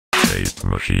arcade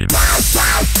machine.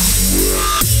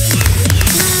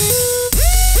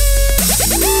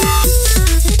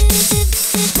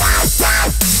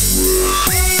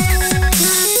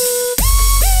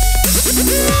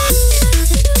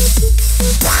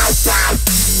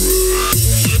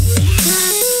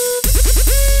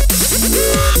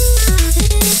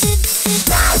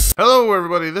 Hello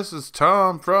everybody, this is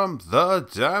Tom from the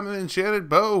Diamond Enchanted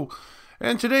Bow,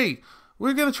 and today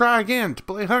we're going to try again to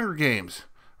play Hunger Games.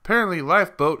 Apparently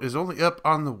Lifeboat is only up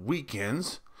on the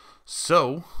weekends,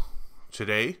 so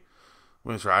today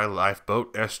we're going to try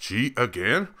Lifeboat SG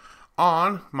again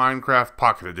on Minecraft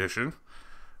Pocket Edition,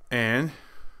 and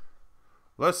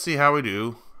let's see how we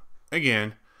do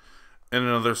again in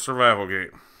another survival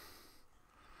game.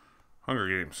 Hunger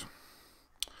Games.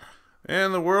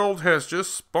 And the world has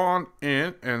just spawned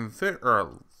in, and there are a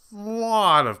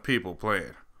lot of people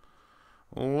playing.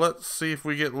 Let's see if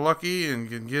we get lucky and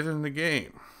can get in the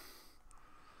game.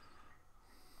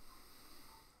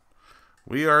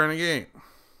 We are in a game.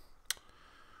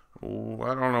 Oh,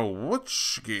 I don't know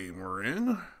which game we're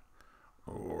in,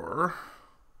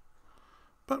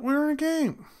 but we're in a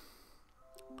game.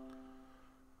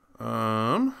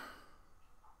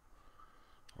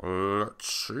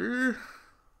 Let's see.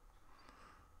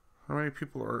 How many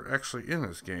people are actually in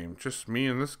this game? Just me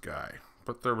and this guy.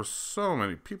 But there were so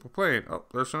many people playing. Oh,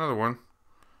 there's another one.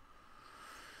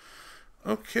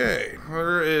 Okay,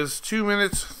 there is 2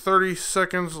 minutes, 30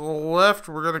 seconds left.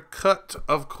 We're going to cut,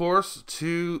 of course,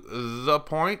 to the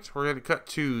point. We're going to cut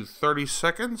to 30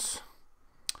 seconds.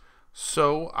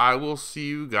 So I will see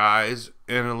you guys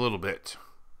in a little bit.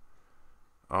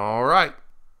 All right.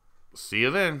 See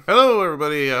you then. Hello,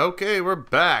 everybody. Okay, we're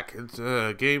back. It's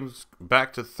game's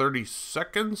back to 30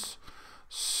 seconds.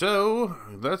 So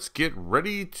let's get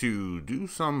ready to do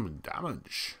some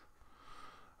damage.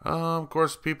 Of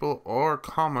course, people are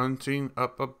commenting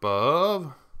up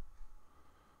above.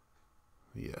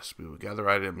 Yes, we will gather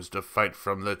items to fight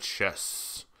from the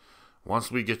chests.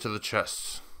 Once we get to the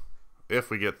chests, if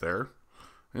we get there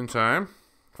in time.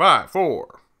 5,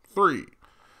 4, 3,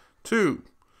 2,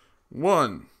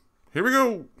 1. Here we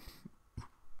go.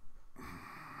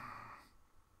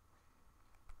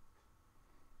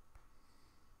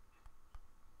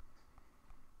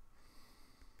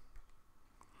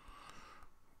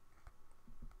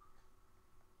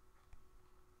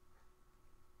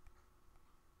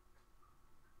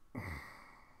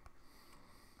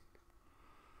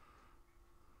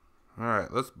 All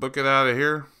right, let's book it out of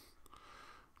here.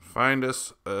 Find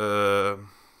us.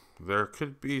 There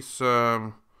could be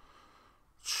some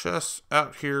chests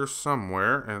out here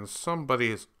somewhere, and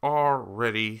somebody is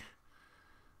already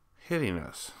hitting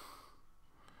us.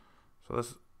 So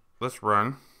let's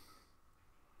run.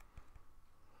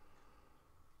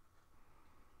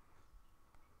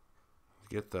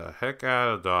 Get the heck out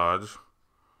of Dodge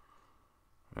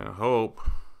and hope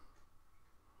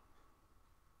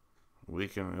we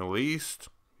can at least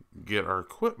get our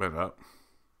equipment up.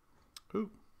 Ooh.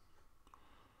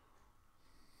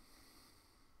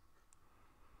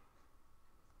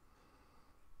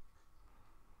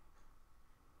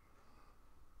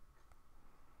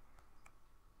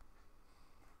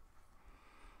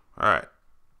 Alright,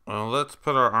 well, let's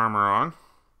put our armor on.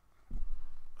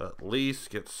 At least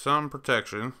get some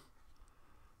protection.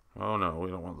 Oh no, we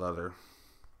don't want leather.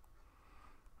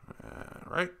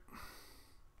 Alright.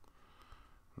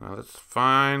 Now let's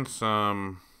find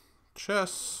some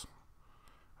chests.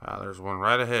 There's one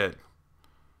right ahead.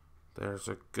 There's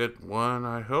a good one,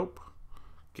 I hope.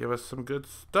 Give us some good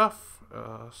stuff.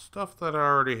 Stuff that I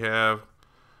already have.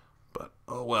 But,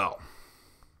 oh well.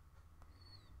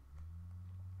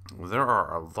 There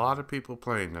are a lot of people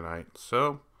playing tonight,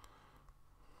 so...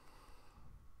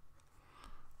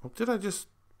 Well, did I just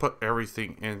put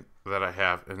everything in that I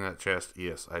have in that chest?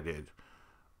 Yes, I did.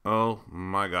 Oh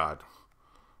my god.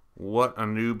 What a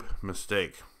noob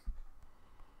mistake.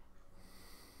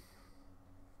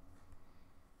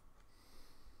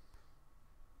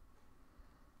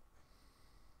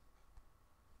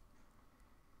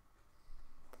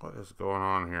 What is going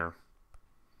on here?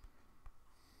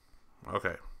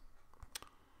 Okay.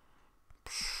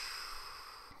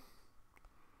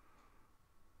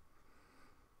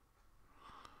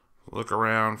 Look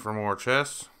around for more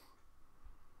chests,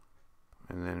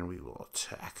 and then we will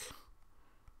attack.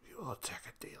 We will attack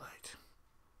at daylight.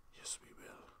 Yes, we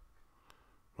will.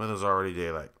 Well, there's already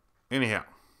daylight. Anyhow,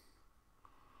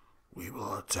 we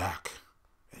will attack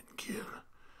and kill.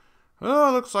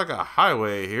 Oh, looks like a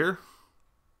highway here.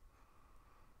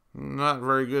 Not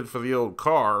very good for the old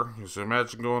car. Just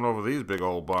imagine going over these big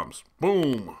old bumps.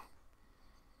 Boom!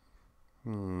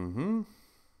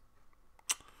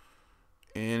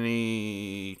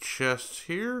 chest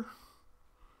here?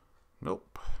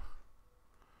 Nope.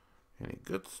 Any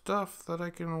good stuff that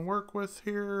I can work with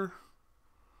here?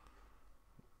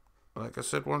 Like I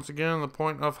said, once again, the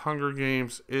point of Hunger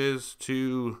Games is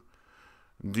to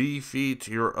defeat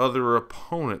your other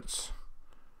opponents.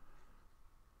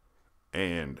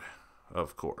 And,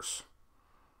 of course,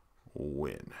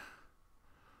 win.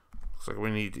 Looks like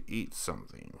we need to eat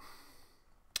something.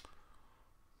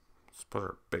 Let's put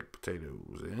our baked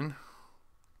potatoes in.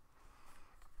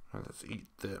 And let's eat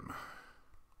them.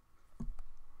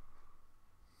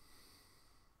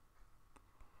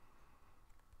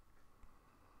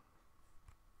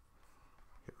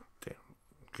 Damn,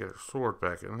 get our sword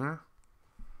back in there.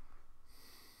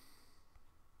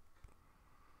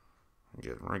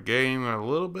 Regain a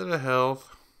little bit of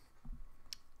health.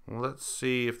 Let's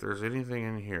see if there's anything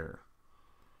in here.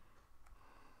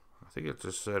 I think it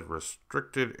just said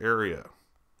restricted area.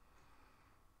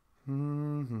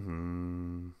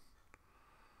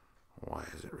 Why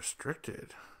is it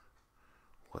restricted?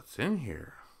 What's in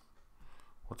here?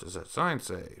 What does that sign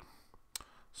say?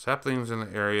 Saplings in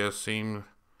the area seem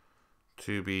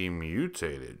to be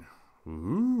mutated.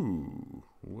 Ooh,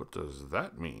 what does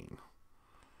that mean?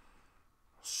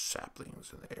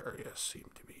 Saplings in the area seem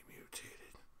to be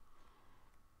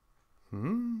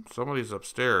mutated. Somebody's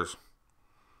upstairs.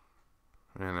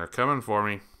 And they're coming for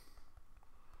me.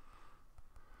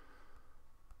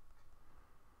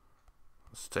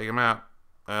 Let's take them out.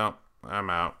 Well, I'm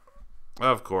out.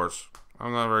 Of course.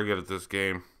 I'm not very good at this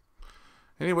game.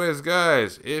 Anyways,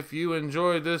 guys, if you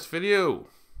enjoyed this video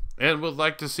and would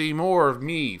like to see more of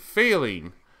me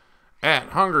failing at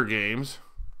Hunger Games,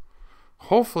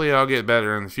 hopefully I'll get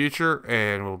better in the future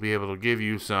and we'll be able to give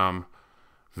you some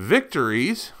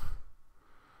victories.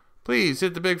 Please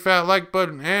hit the big fat like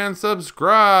button and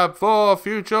subscribe for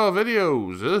future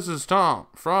videos. This is Tom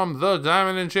from the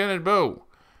Diamond Enchanted Bow.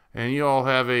 And you all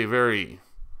have a very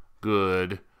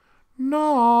good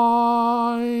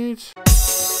night.